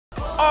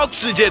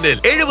ഓക്സിജനിൽ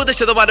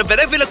 70%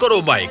 വരെ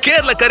വിലക്കുറവുമായി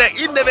കേരളക്കര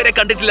ഇന്നുവരെ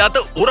കണ്ടിട്ടില്ലാത്ത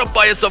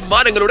ഉറപ്പായ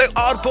സമ്മാനങ്ങളുടെ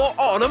ആർപ്പോ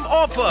Onam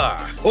offer.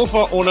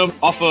 Offer Onam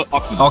offer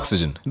Oxygen.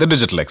 Oxygen, the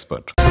digital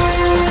expert.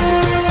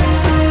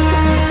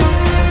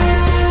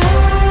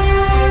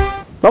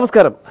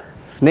 നമസ്കാരം,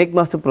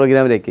 സ്നേക്മാസ്റ്റർ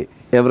പ്രോഗ്രാമിലേക്ക്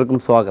ഏവർക്കും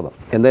സ്വാഗതം.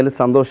 എന്തായാലും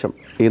സന്തോഷം.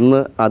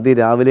 ഇന്ന്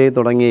അതിരാവിലെ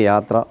തുടങ്ങിയ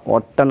യാത്ര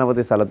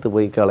ഒട്ടനവധി സ്ഥലത്ത്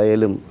പോയി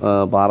കളയലും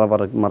പാറ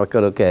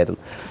മറക്കലൊക്കെ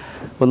ആയിരുന്നു,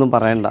 ഒന്നും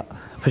പറയണ്ട.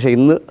 പക്ഷേ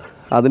ഇന്ന്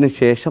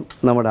അതിനുശേഷം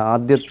നമ്മുടെ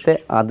ആദ്യത്തെ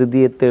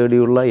അതിഥിയെ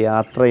തേടിയുള്ള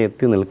യാത്ര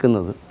എത്തി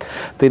നിൽക്കുന്നത്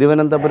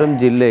തിരുവനന്തപുരം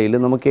ജില്ലയിൽ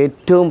നമുക്ക്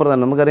ഏറ്റവും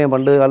നമുക്കറിയാം,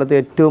 പണ്ട് കാലത്ത്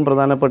ഏറ്റവും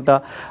പ്രധാനപ്പെട്ട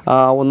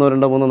 1,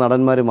 2, 3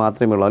 നടന്മാർ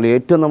മാത്രമേ ഉള്ളൂ. അല്ലെങ്കിൽ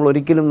ഏറ്റവും നമ്മൾ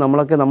ഒരിക്കലും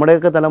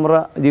നമ്മുടെയൊക്കെ തലമുറ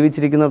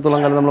ജീവിച്ചിരിക്കുന്നിടത്തോളം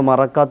കാലം നമ്മൾ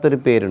മറക്കാത്തൊരു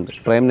പേരുണ്ട്.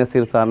 പ്രേം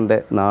നസീർ സാറിൻ്റെ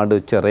നാട്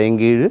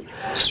ചിറയൻകീഴ്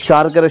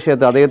ശാർക്കര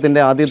ക്ഷേത്രം.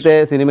 അദ്ദേഹത്തിൻ്റെ ആദ്യത്തെ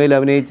സിനിമയിൽ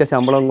അഭിനയിച്ച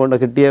ശമ്പളം കൊണ്ട്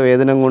കിട്ടിയ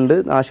വേതനം കൊണ്ട്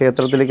ആ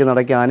ക്ഷേത്രത്തിലേക്ക്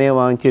നടക്കി ആനയെ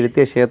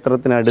വാങ്ങിച്ചിരുത്തിയ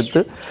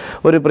ക്ഷേത്രത്തിനടുത്ത്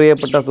ഒരു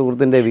പ്രിയപ്പെട്ട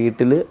സുഹൃത്തിൻ്റെ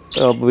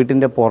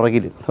വീട്ടിൻ്റെ പുറകിൽ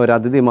ഒരു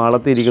അതിഥി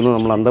മാളത്തിയിരിക്കുന്നു.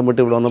 നമ്മൾ അന്തം വിട്ട്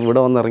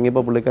ഇവിടെ വന്ന്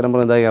ഇറങ്ങിയപ്പോൾ പുള്ളിക്കാരൻ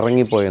പറഞ്ഞു ഇതായി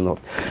ഇറങ്ങിപ്പോയെന്ന്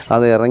പറഞ്ഞു.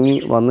 അത് ഇറങ്ങി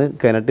വന്ന്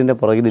കിണറ്റിൻ്റെ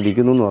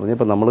പുറകിലിരിക്കുന്നു എന്ന്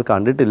പറഞ്ഞപ്പോൾ നമ്മൾ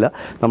കണ്ടിട്ടില്ല.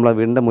 നമ്മൾ ആ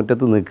വീടിൻ്റെ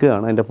മുറ്റത്ത്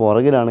നിൽക്കുകയാണ്, അതിൻ്റെ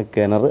പുറകിലാണ്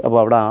കിണർ. അപ്പോൾ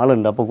അവിടെ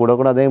ആളുണ്ട്. അപ്പോൾ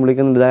കൂടെ അദ്ദേഹം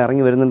വിളിക്കുന്നുണ്ട്, ഇതാ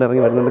ഇറങ്ങി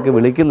വരുന്നുണ്ടൊക്കെ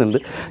വിളിക്കുന്നുണ്ട്.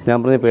 ഞാൻ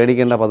പറഞ്ഞു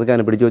പേടിക്കേണ്ട,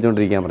 പതുക്കാൻ പിടിച്ചു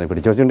വെച്ചുകൊണ്ടിരിക്കാൻ പറഞ്ഞു.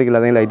 പിടിച്ചു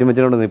വെച്ചുകൊണ്ടിരിക്കില്ല, അതെങ്കിലും ലൈറ്റും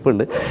വെച്ചുകൊണ്ട്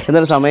നിൽപ്പുണ്ട്.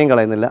 എന്നാലും സമയം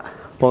കളയുന്നില്ല,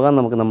 പോകാൻ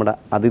നമുക്ക് നമ്മുടെ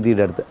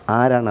അതിഥിയുടെ അടുത്ത്.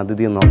 ആരാണ്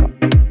അതിഥി എന്ന് നോക്കാം.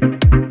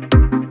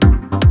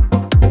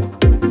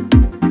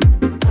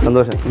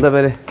 സന്തോഷം. എന്താ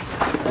പേര്?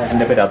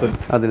 എൻ്റെ പേര് അതുൽ.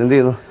 എന്ത്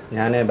ചെയ്യുന്നു?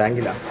 ഞാൻ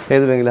ബാങ്കിലാണ്.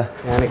 ഏത് ബാങ്കിലാണ്?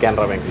 ഞാൻ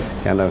കാനറ ബാങ്കിൽ.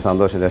 കാനറ.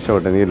 സന്തോഷം,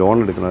 രക്ഷപ്പെട്ടു. നീ ലോൺ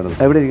എടുക്കണമായിരുന്നു.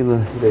 എവിടെ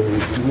ഇരിക്കുന്നത്?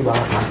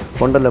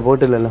 ഉണ്ടല്ലോ,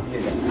 പോയിട്ടില്ലല്ലോ.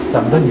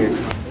 ശബ്ദം കേട്ടു.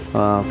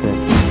 ആ, ഓക്കെ.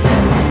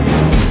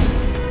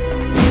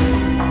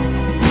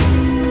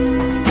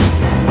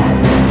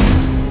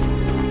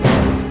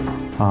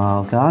 ആ,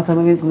 ഓക്കെ. ആ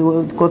സമയം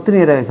കൊത്തിരി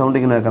നേരമായി സൗണ്ട്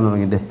ഇങ്ങനെ കേൾക്കാൻ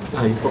തുടങ്ങിയിട്ട്.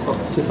 ഇപ്പോൾ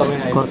കുറച്ച്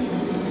സമയമായി.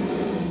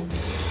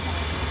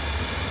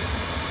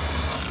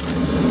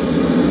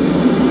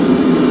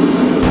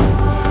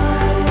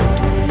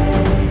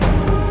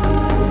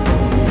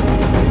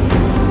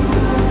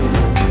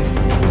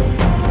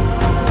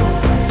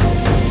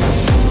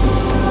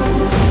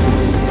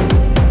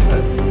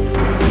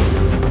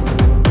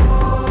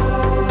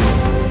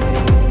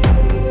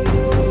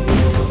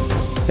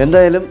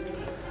 എന്തായാലും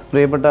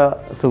പ്രിയപ്പെട്ട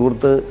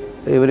സുഹൃത്ത്,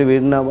 ഇവർ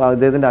വീടിന്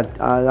അദ്ദേഹത്തിൻ്റെ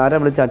ആരെ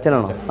വിളിച്ച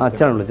അച്ഛനാണോ?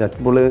 അച്ഛനാണ് വിളിച്ചത്.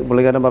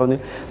 പുള്ളിക്കാരൻ പറഞ്ഞ്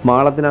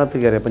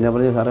മാളത്തിനകത്ത് കയറി. അപ്പോൾ ഞാൻ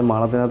പറഞ്ഞു സാറേ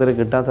മാളത്തിനകത്ത്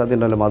കിട്ടാൻ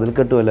സാധ്യതയുണ്ടല്ലോ,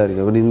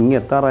 മതിൽക്കെട്ടുമല്ലായിരിക്കും. ഇവിടെ ഇങ്ങനെ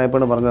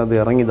എത്താറായപ്പോഴാണ് പറഞ്ഞത് അത്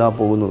ഇറങ്ങി ഇതാ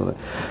പോകുന്നത്.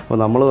 അപ്പോൾ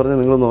നമ്മൾ പറഞ്ഞ്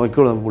നിങ്ങൾ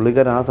നോക്കിക്കോളൂ.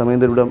 പുള്ളിക്കാരൻ ആ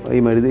സമയത്ത് ഇവിടെ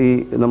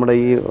നമ്മുടെ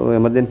ഈ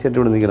എമർജൻസി ആയിട്ട്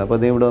ഇവിടെ നിൽക്കുന്നത്. അപ്പോൾ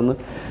അദ്ദേഹം ഇവിടെ വന്ന്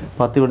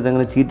പത്തി പിടിച്ച്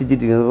അങ്ങനെ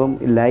ചീറ്റിരിക്കുന്നത്. അപ്പം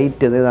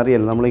ലൈറ്റ് അതായത്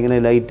അറിയാമല്ലോ, നമ്മളിങ്ങനെ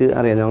ലൈറ്റ്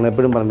അറിയാം, ഞങ്ങൾ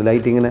എപ്പോഴും പറഞ്ഞു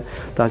ലൈറ്റ് ഇങ്ങനെ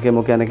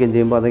താക്കിയും ഒക്കെ അനക്കുകയും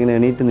ചെയ്യുമ്പോൾ അതിങ്ങനെ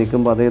എണീറ്റ്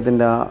നിൽക്കുമ്പോൾ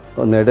അദ്ദേഹത്തിൻ്റെ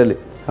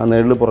ആ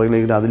നെഴൽ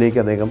പുറകിലേക്ക് അതിലേക്ക്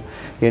അദ്ദേഹം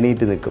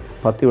എണീറ്റ് നിൽക്കും.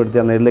 പത്തി എടുത്ത്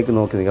ആ നെഴലിലേക്ക്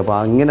നോക്കി നിൽക്കും. അപ്പോൾ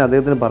അങ്ങനെ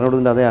അദ്ദേഹത്തിന് പറഞ്ഞു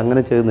കൊടുത്തിട്ട് അദ്ദേഹം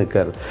അങ്ങനെ ചെയ്ത്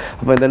നിൽക്കാറ്.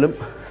 അപ്പോൾ എന്തായാലും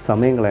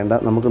സമയം കളയണ്ട,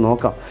 നമുക്ക്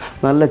നോക്കാം.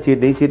 നല്ല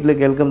ചീറ്റ്, ഈ ചീറ്റിൽ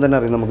കേൾക്കുമ്പോൾ തന്നെ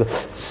അറിയാം നമുക്ക്.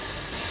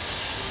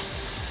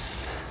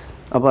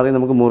 അപ്പോൾ അറിയാം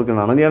നമുക്ക്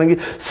മൂർക്കണം. അങ്ങനെയാണെങ്കിൽ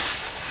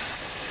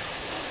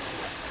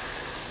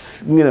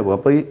ഇങ്ങനെ പോകും.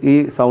 അപ്പോൾ ഈ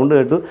സൗണ്ട്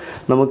കേട്ടു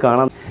നമുക്ക്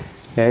കാണാം.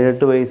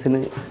 7-8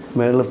 വയസ്സിന്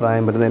മേളിൽ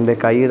പ്രായം പറ്റുന്ന എൻ്റെ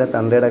കൈയുടെ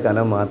തണ്ടയുടെ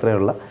കനം മാത്രമേ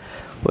ഉള്ള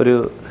ഒരു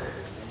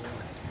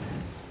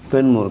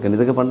പെൺമൂർക്കൻ.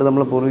 ഇതൊക്കെ പണ്ട്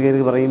നമ്മളെ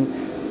പൂർവികർക്ക് പറയും,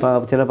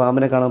 ചില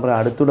പാമ്പിനെ കാണാൻ പറയും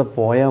അടുത്തൂടെ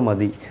പോയാൽ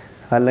മതി,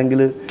 അല്ലെങ്കിൽ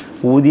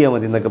ഊതിയാൽ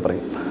മതി എന്നൊക്കെ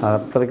പറയും.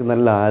 അത്രയ്ക്ക്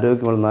നല്ല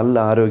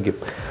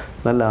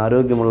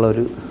ആരോഗ്യമുള്ള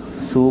ഒരു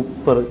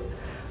സൂപ്പർ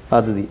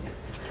അതിഥി.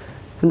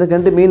 എന്താ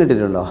കണ്ട് മീൻ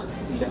ഇട്ടിട്ടുണ്ടോ?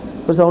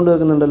 ഒരു സൗണ്ട്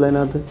കേൾക്കുന്നുണ്ടല്ലോ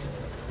അതിനകത്ത്.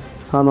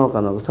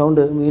 നോക്കാം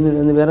സൗണ്ട്. മീൻ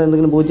വേറെ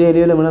എന്തെങ്കിലും പൂച്ച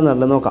ഏരിയയിലോ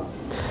വേണമെന്നല്ല, നോക്കാം.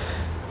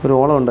 ഒരു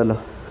ഓളം ഉണ്ടല്ലോ.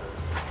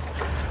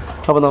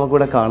 അപ്പോൾ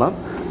നമുക്കിവിടെ കാണാം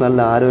നല്ല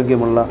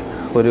ആരോഗ്യമുള്ള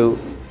ഒരു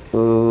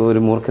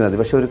മൂർഖനതി.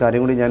 പക്ഷേ ഒരു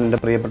കാര്യം കൂടി ഞാൻ എൻ്റെ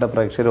പ്രിയപ്പെട്ട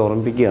പ്രേക്ഷകരെ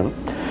ഓർമ്മിപ്പിക്കുകയാണ്.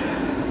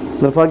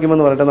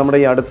 നിർഭാഗ്യമെന്ന് പറയട്ടെ, നമ്മുടെ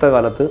ഈ അടുത്ത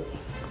കാലത്ത്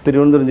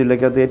തിരുവനന്തപുരം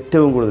ജില്ലയ്ക്കകത്ത്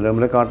ഏറ്റവും കൂടുതൽ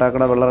നമ്മുടെ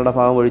കാട്ടാക്കട വെള്ളറയുടെ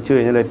ഭാഗം ഒഴിച്ചു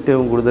കഴിഞ്ഞാൽ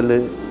ഏറ്റവും കൂടുതൽ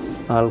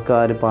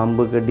ആൾക്കാർ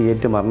പാമ്പ്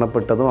കടിയേറ്റ്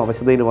മരണപ്പെട്ടതും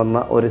അവശതയിൽ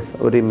വന്ന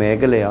ഒരു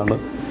മേഖലയാണ്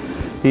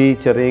ഈ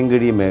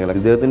ചിറയൻകീഴ് മേഖല.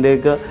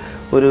 ഇദ്ദേഹത്തിൻ്റെയൊക്കെ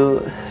ഒരു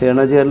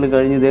എണചേരൽ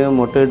കഴിഞ്ഞ് ഇദ്ദേഹം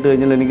മുട്ടയിട്ട്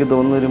കഴിഞ്ഞാൽ എനിക്ക്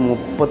തോന്നുന്നു ഒരു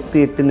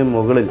 38-ന്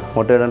മുകളിൽ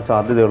മുട്ടയിടാൻ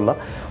സാധ്യതയുള്ള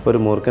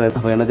ഒരു മൂർഖനെ.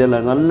 അപ്പോൾ എണചേരൽ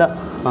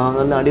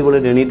നല്ല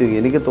അടിപൊളിയായിട്ട് എണീറ്റ്.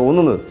 എനിക്ക്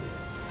തോന്നുന്നത്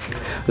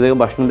അദ്ദേഹം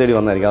ഭക്ഷണം തേടി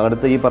വന്നായിരിക്കും.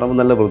 അടുത്ത് ഈ പറമ്പ്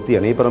നല്ല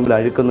വൃത്തിയാണ്. ഈ പറമ്പിൽ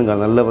അഴുക്കൊന്നും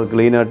കാണും, നല്ല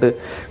ക്ലീനായിട്ട്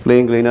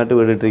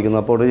വീടിട്ടിരിക്കുന്നു.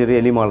 അപ്പോൾ അവിടെ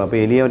ചെറിയ എലിമാളം. അപ്പോൾ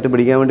എലിയെ മറ്റും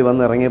പിടിക്കാൻ വേണ്ടി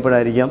വന്ന്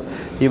ഇറങ്ങിയപ്പോഴായിരിക്കാം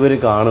ഇവർ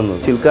കാണുന്നത്.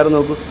 ചിൽക്കാർ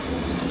നോക്കൂ,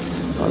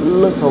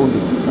 നല്ല സൗണ്ട്,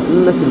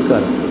 നല്ല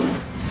ചിൽക്കാർ.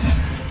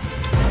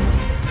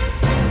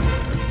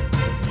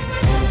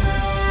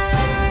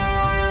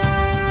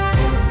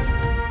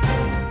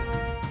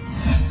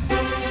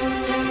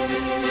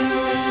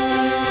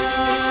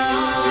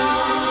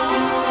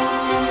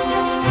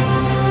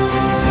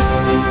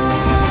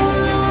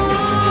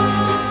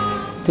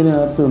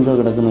 ഇതിനകത്ത് എന്തോ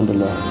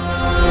കിടക്കുന്നുണ്ടല്ലോ.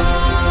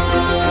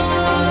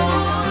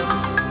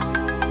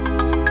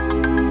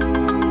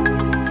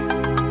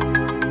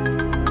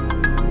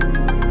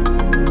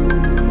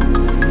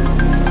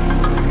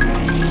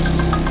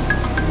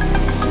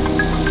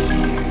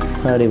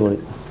 അടിപൊളി.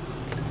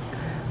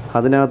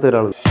 അതിനകത്ത്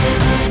ഒരാൾ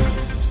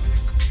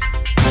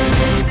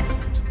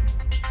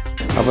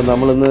അപ്പം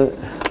നമ്മളിന്ന്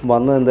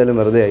വന്നത് എന്തായാലും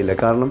വെറുതെ ആയില്ല.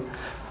 കാരണം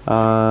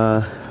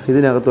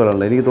ഇതിനകത്ത്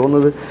വരാനുള്ളത് എനിക്ക്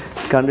തോന്നുന്നത്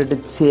കണ്ടിട്ട്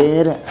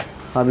ചേര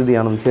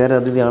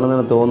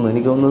അതിഥിയാണെന്നാണ് തോന്നുന്നത്.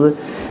 എനിക്ക് തോന്നുന്നത്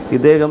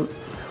ഇദ്ദേഹം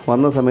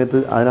വന്ന സമയത്ത്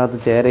അതിനകത്ത്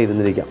ചേര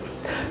ഇരുന്നിരിക്കാം.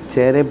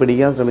 ചേരയെ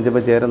പിടിക്കാൻ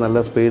ശ്രമിച്ചപ്പോൾ ചേര നല്ല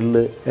സ്പീഡിൽ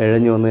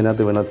ഇഴഞ്ഞു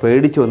വന്നതിനകത്ത് വീണത്,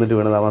 പേടിച്ച് വന്നിട്ട്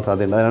വീണതാവാൻ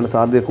സാധ്യതയുണ്ട്. അതിനാണ്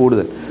സാധ്യത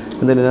കൂടുതൽ.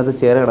 എന്തായാലും ഇതിനകത്ത്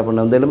ചേര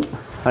കിടപ്പുണ്ട്. എന്തായാലും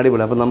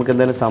അടിപൊളി. അപ്പോൾ നമുക്ക്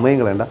എന്തായാലും സമയം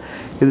കളയണ്ട.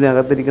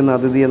 ഇതിനകത്തിരിക്കുന്ന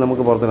അതിഥിയെ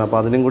നമുക്ക് പുറത്തുവിടാം. അപ്പോൾ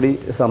അതിനും കൂടി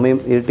സമയം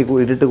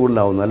ഇരുട്ട്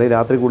കൂടുതലാവുന്നു, അല്ലെങ്കിൽ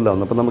രാത്രി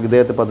കൂടുതലാവുന്നു. അപ്പോൾ നമുക്ക്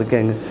ഇദ്ദേഹത്തെ പതുക്കെ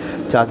അങ്ങ്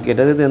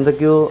ചാക്കിയിട്ട്, അതായത്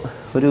എന്തൊക്കെയോ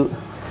ഒരു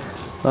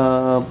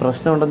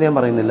പ്രശ്നമുണ്ടെന്ന് ഞാൻ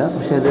പറയുന്നില്ല,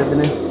 പക്ഷേ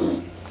അദ്ദേഹത്തിന്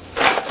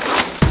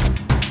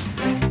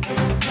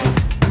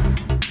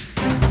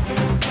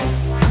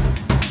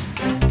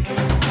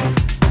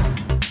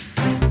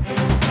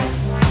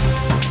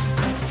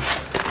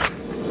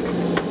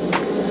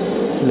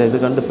ഇല്ല, ഇത്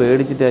കണ്ട്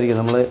പേടിച്ചിട്ടായിരിക്കും.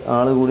 നമ്മൾ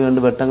ആൾ കൂടി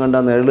കണ്ട് വെട്ടം കണ്ട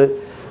നിഴൽ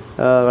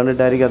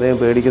കണ്ടിട്ടായിരിക്കും അദ്ദേഹം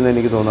പേടിക്കുന്നത്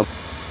എനിക്ക് തോന്നാം.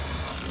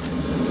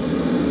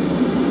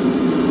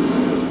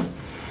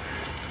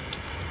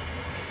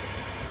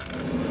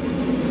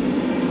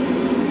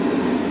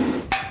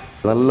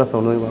 നല്ല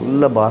സൗണ്ട്,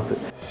 നല്ല ബാസ്.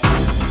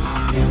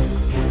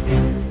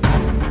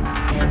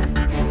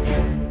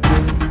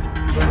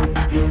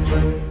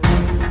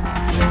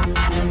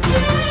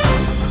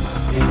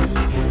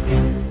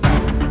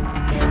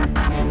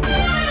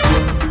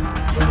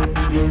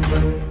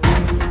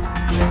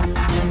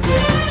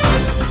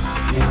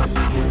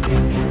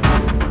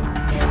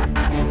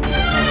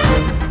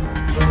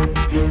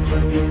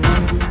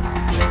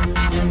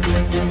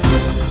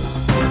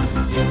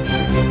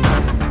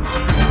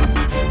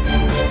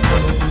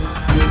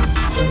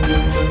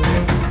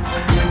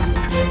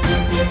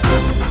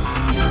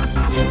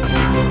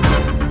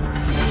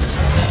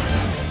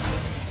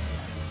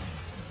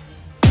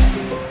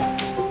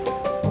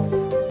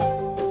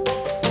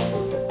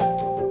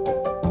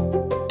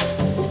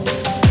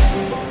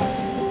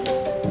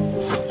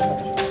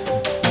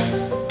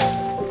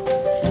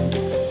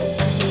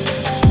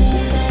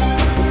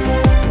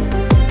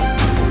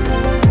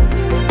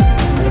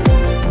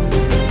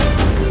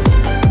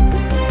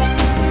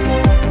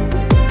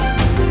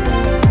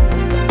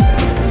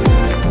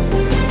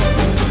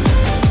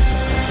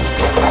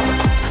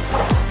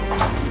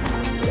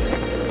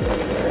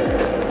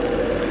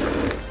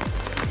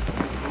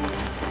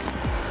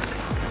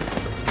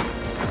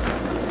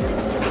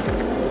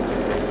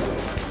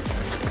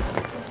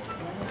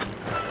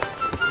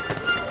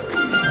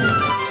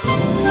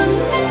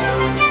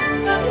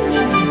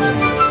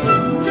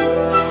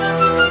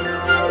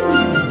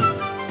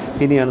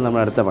 ഇനിയാണ്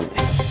നമ്മുടെ അടുത്ത പണി.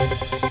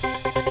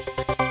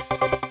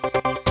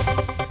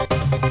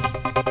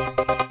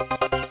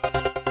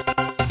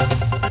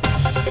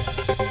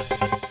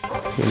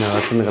 പിന്നെ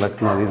അകത്തുനിന്ന്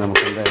കിടക്കുന്ന അതിൽ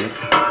നമുക്ക് എന്തായാലും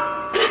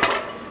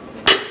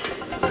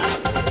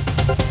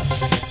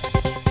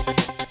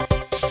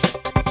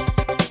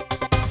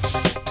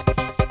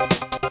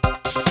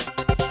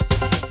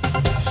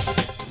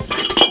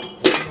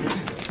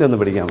ഇതൊന്ന്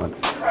പിടിക്കാൻ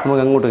പറ്റും.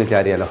 നമുക്ക് അങ്ങോട്ടൊക്കെ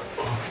ചാരിയാലോ.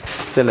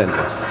 ഇതല്ലേ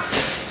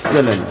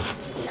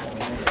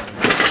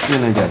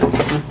ഇങ്ങനെ ചാരി.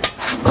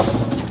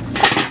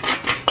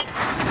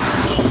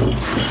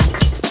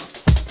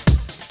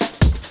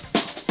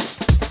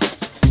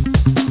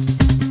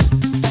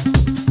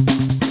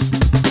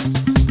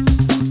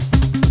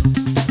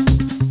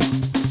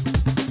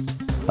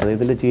 അത്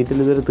ഇതിൻ്റെ ചീറ്റിൽ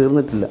ഇതുവരെ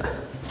തീർന്നിട്ടില്ല.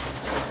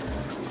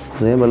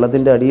 അതേ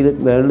വെള്ളത്തിൻ്റെ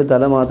മേളിൽ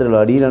തല മാത്രമേ ഉള്ളൂ.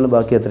 അടിയിലാണ്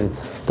ബാക്കി അത്രയും.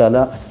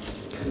 തല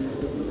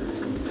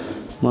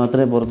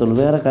മാത്രമേ പുറത്തുള്ളൂ.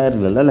 വേറെ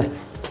കയറില്ലല്ലോ അല്ലേ?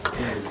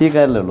 ഈ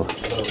കയറിലേ ഉള്ളൂ.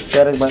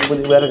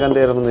 വേറെ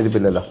കണ്ടേറൊന്നും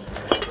ഇരിപ്പില്ലല്ലോ.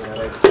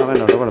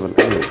 വേണ്ട,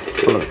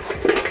 കുഴപ്പമില്ല.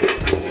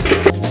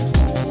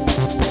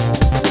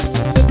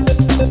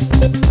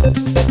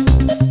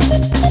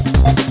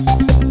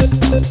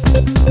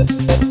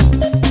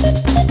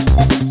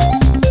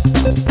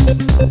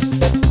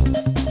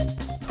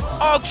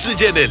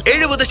 ഓക്സിജനിൽ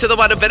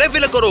 70% വരെ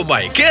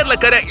വിലക്കുറവുമായി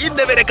കേരളക്കര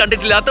ഇന്നുവരെ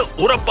കണ്ടിട്ടില്ലാത്ത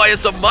ഉറപ്പായ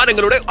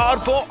സമ്മാനങ്ങളുടെ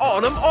ആർപ്പോ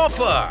Onam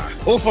offer.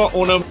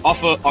 Oണം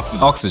offer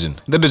Oxygen. Oxygen,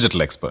 the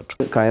digital expert.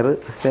 കയറ്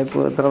ഷേപ്പ്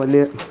അത്ര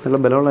വലിയ നല്ല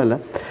ബലമുള്ളതല്ല,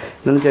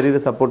 എന്നാലും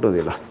ചെറിയൊരു സപ്പോർട്ട്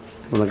മതിയല്ലോ.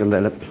 നമുക്ക്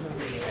എന്തായാലും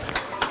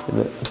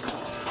ഇത്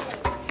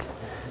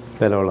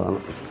ബലമുള്ളതാണ്,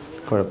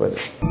 കുഴപ്പമില്ല.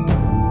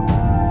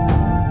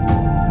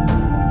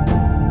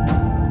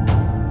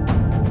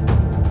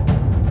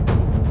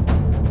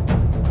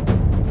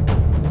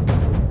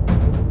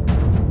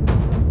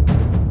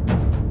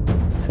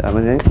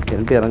 കാരണം ഞാൻ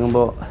കിണറ്റി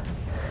ഇറങ്ങുമ്പോൾ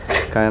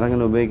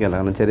കയറങ്ങനെ ഉപയോഗിക്കാമല്ലോ.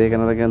 കാരണം ചെറിയ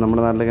കിണറൊക്കെ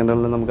നമ്മുടെ നാട്ടിലെ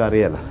കിണറുകളിൽ നമുക്ക്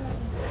അറിയാമല്ലോ.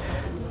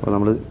 അപ്പോൾ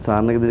നമ്മൾ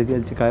സാറിന് ഇതിലേക്ക്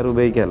വെച്ച് കയറ്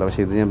ഉപയോഗിക്കാമല്ലോ.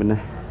 പക്ഷേ ഇത് ഞാൻ പിന്നെ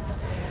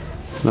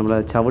നമ്മളെ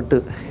ചവിട്ട്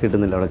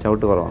കിട്ടുന്നില്ല, അവിടെ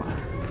ചവിട്ട് കുറവാണ്.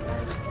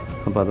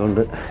 അപ്പോൾ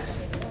അതുകൊണ്ട്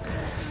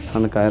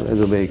ആണ് കയർ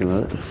ഇത്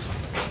ഉപയോഗിക്കുന്നത്.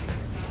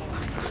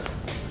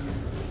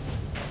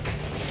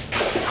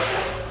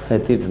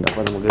 എത്തിയിട്ടുണ്ട്.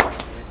 അപ്പോൾ നമുക്ക്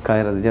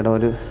കയറത് ചേട്ടാ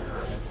ഒരു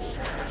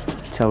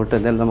ചവിട്ട്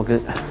എന്തായാലും നമുക്ക്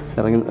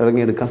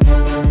ഇറങ്ങിയെടുക്കാം.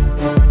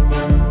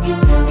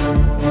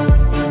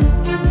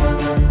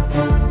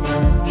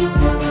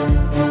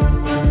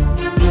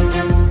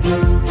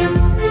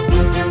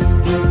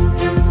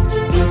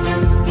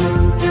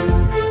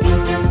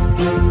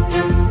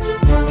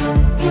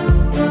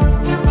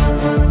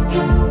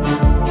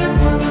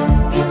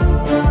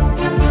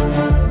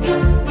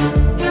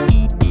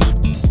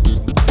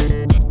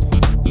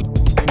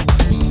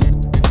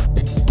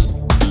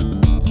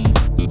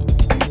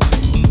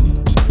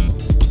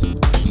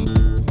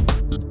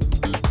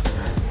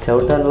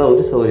 ചവിട്ടാനുള്ള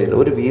ഒരു സൗകര്യമില്ല,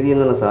 ഒരു വീതി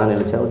എന്നുള്ള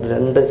സാധനമില്ല.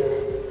 ചവിട്ട്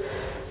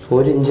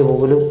 1 ഇഞ്ച്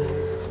പോലും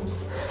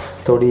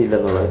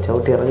തൊടിയില്ലെന്നുള്ളത്.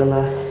 ചവിട്ടി ഇറങ്ങുന്ന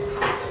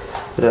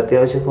ഒരു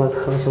ആവശ്യം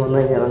വന്നു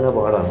കഴിഞ്ഞാൽ ഇറങ്ങാൻ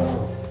പാടാണ്.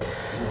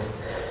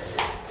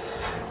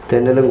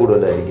 തെന്നലും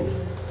കൂടുതലായിരിക്കും.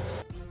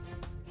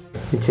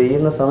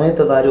 ചെയ്യുന്ന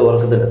സമയത്ത് അതാരും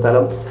ഓർക്കത്തില്ല,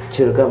 സ്ഥലം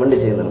ചുരുക്കാൻ വേണ്ടി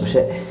ചെയ്യുന്നുണ്ട്.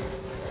 പക്ഷേ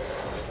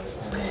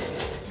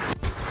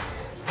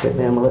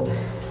പിന്നെ നമ്മൾ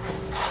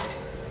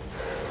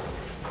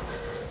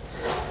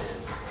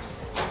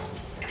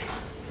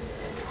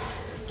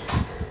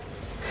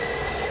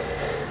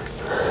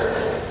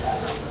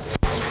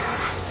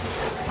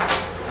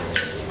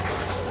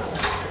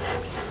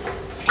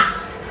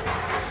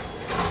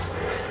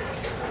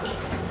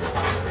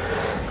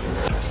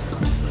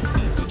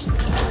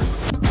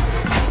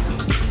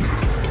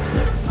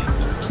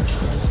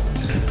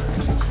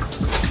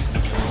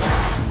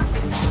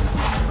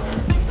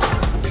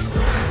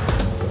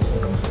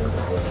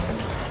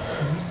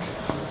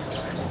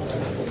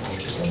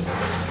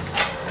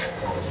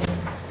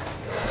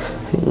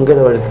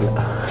ഭയങ്കര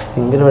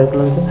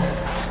വഴുക്കലെന്ന് വെച്ചാൽ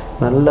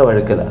നല്ല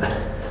വഴുക്കല.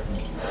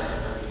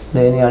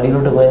 ഇനി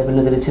അടിയിലോട്ട് പോയാൽ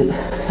പിന്നെ തിരിച്ച്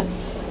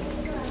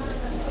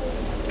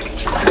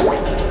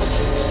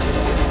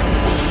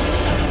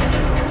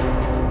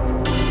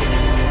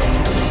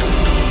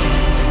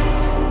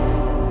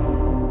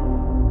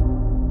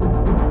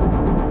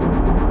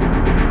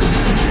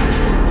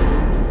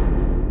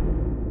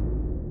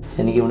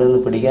എനിക്കിവിടെ നിന്ന്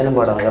പിടിക്കാനും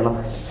പാടാണ്. കാരണം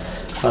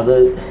അത്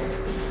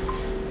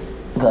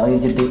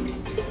കറങ്ങിച്ചിട്ട്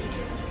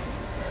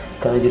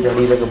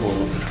അടിയിലൊക്കെ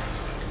പോകുന്നു.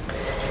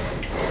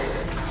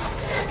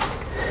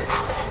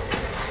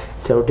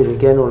 ചവിട്ടി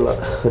നിൽക്കാനുള്ള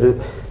ഒരു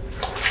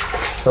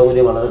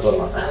സൗകര്യം വളരെ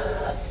കുറവാണ്.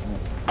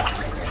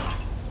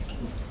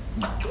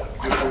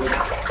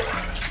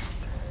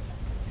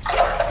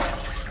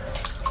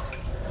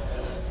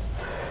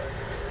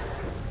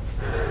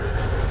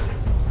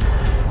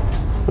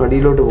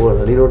 അടിയിലോട്ട് പോകും.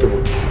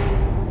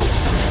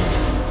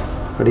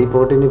 അടിയിൽ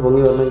പോയിട്ട് ഇനി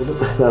പൊങ്ങി വന്നെങ്കിലും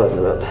ഇതാ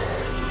വരുന്നതാണ്.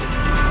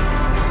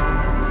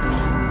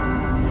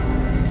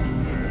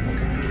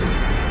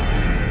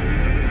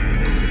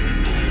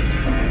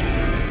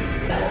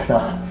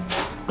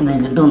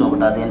 കിട്ടുമെന്ന്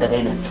നോക്കട്ടെ അത് എൻ്റെ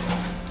കയ്യിൽ.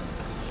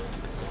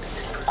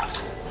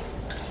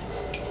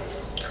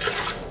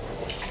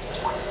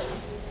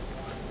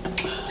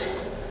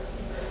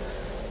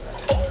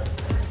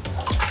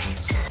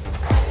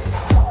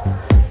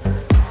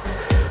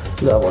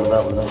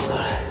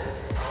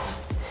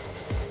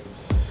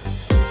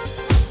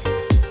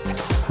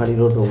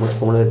 അടിയിലോട്ട്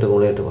കുമളയിട്ട്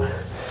പോകാം.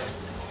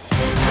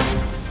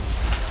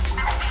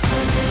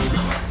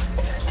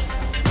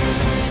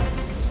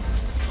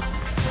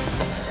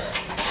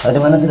 അത്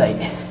മനസ്സിലായി.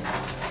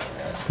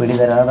 പിടി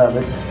തരാതെ അത്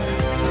അവിടെ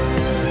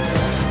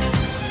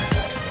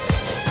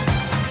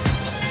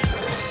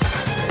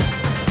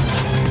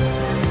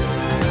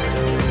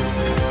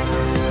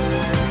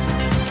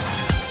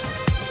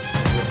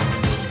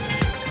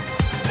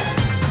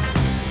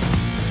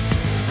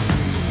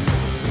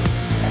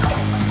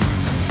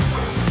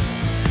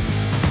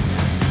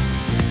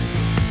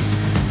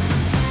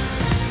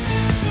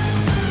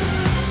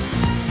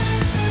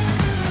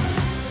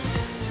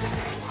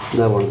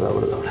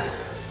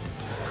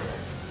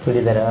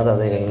പിടി തരാതെ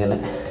അത് ഇങ്ങനെ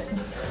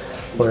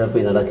കുഴപ്പി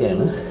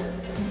നടക്കുകയാണ്.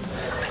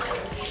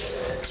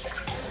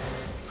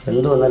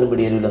 എന്തു വന്നാലും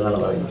പിടിയരില്ലെന്നാണ്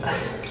പറയുന്നത്.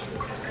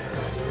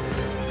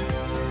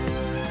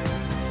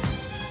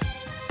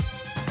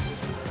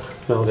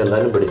 നമുക്ക്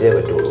എന്തായാലും പിടിച്ചേ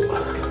പറ്റുള്ളൂ.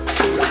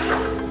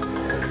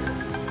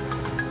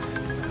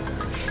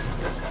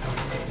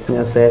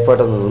 ഞാൻ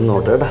സേഫായിട്ടൊന്ന്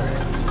നിന്നോട്ടെ കേട്ടോ.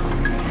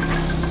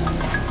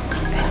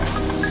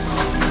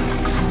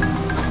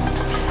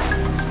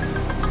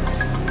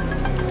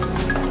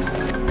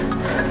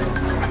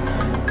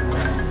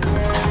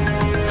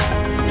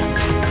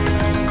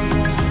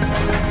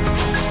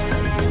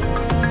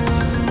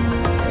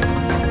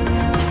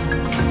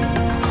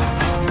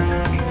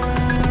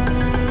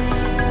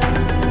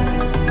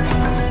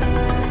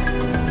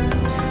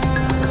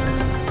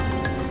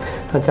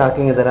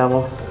 ചാക്കിങ് തരാമോ?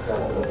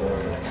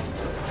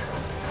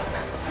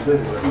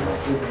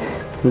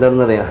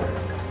 എന്താണെന്നറിയാം,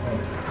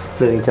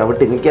 എനിക്ക്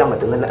ചവിട്ടി നിൽക്കാൻ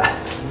പറ്റുന്നില്ല.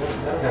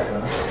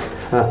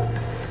 ആ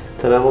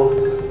തരാമോ?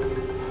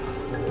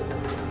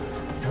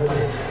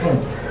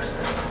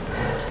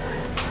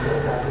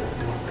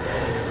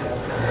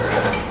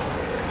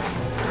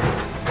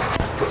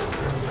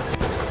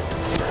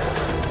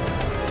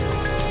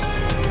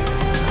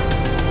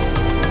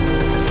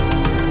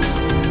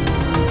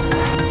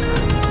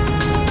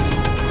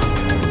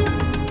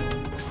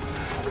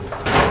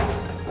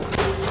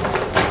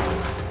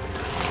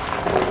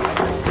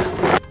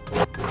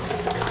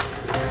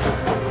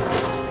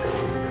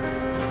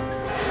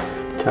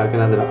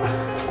 ചാക്കിനകത്തില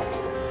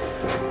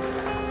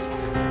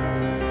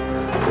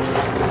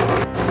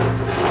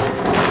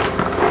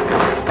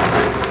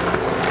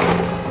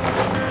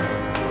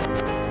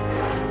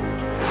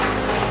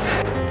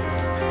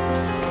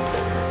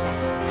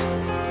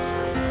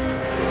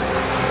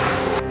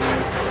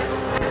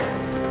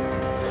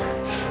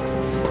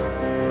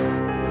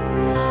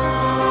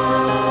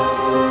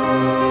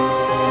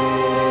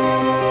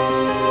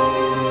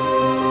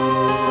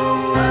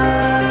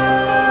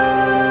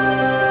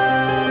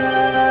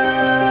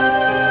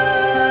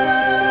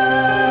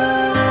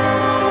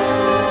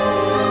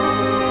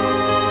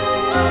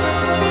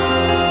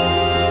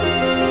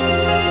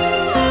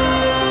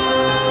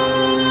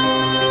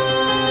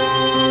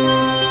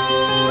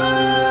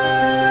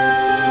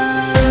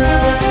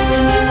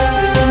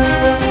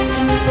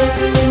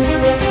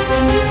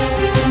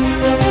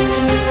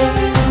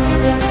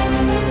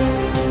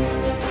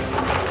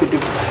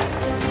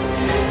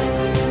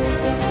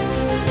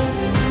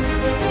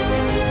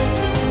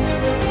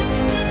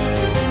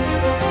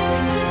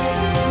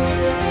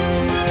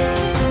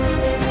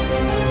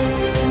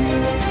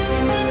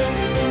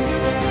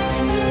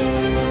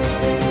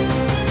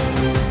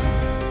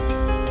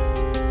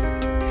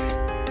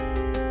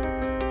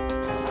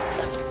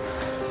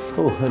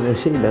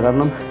രക്ഷയില്ല.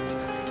 കാരണം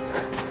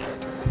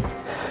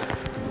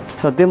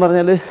സത്യം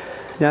പറഞ്ഞാൽ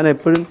ഞാൻ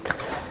എപ്പോഴും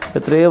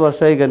എത്രയോ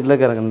വർഷമായി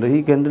കിണറ്റിലേക്ക് ഇറങ്ങുന്നുണ്ട്. ഈ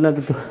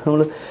കിണറ്റിനകത്ത്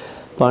നമ്മൾ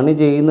പണി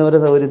ചെയ്യുന്നവരുടെ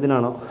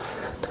സൗകര്യത്തിനാണോ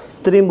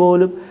ഇത്രയും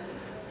പോലും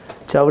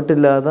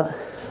ചവിട്ടില്ലാതെ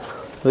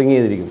റിങ്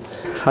ചെയ്തിരിക്കും.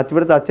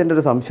 ഇവിടുത്തെ അച്ഛൻ്റെ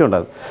ഒരു സംശയം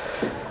ഉണ്ടാകും,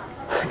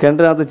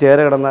 കിണറ്റിനകത്ത് ചേര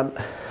കിടന്നാൽ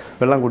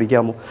വെള്ളം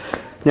കുടിക്കാമോ?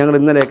 ഞങ്ങൾ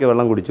ഇന്നലെയൊക്കെ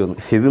വെള്ളം കുടിച്ചു വന്നു.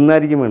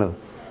 ഇതിന്നായിരിക്കും വീണത്.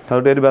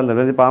 അതുകൊണ്ട് ഒരു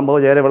ബന്ധം പാമ്പോ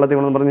ചേര വെള്ളത്തിൽ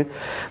കൊണ്ടെന്ന് പറഞ്ഞ്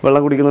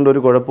വെള്ളം കുടിക്കുന്നുണ്ട്,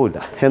 ഒരു കുഴപ്പമില്ല.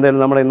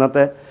 എന്തായാലും നമ്മുടെ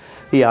ഇന്നത്തെ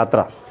ഈ യാത്ര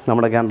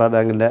നമ്മുടെ കാനറ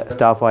ബാങ്കിൻ്റെ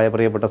സ്റ്റാഫായ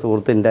പ്രിയപ്പെട്ട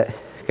സുഹൃത്തിൻ്റെ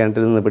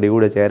കിണറ്റിൽ നിന്ന്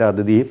പിടികൂടിയ ചേര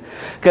അതിഥിയും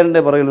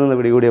കിണറ്റിൻ്റെ പുറകിൽ നിന്ന്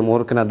പിടികൂടിയ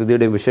മൂർഖൻ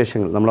അതിഥിയുടെയും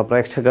വിശേഷങ്ങൾ നമ്മളെ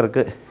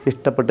പ്രേക്ഷകർക്ക്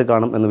ഇഷ്ടപ്പെട്ട്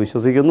കാണും എന്ന്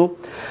വിശ്വസിക്കുന്നു.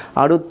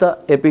 അടുത്ത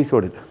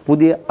എപ്പിസോഡിൽ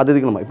പുതിയ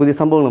അതിഥികളുമായി, പുതിയ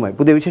സംഭവങ്ങളുമായി,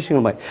 പുതിയ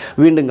വിശേഷങ്ങളുമായി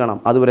വീണ്ടും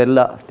കാണാം. അതുവരെ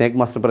എല്ലാ സ്നേക്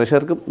മാസ്റ്റർ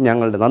പ്രേക്ഷകർക്കും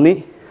ഞങ്ങളുടെ നന്ദി.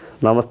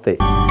 നമസ്തേ.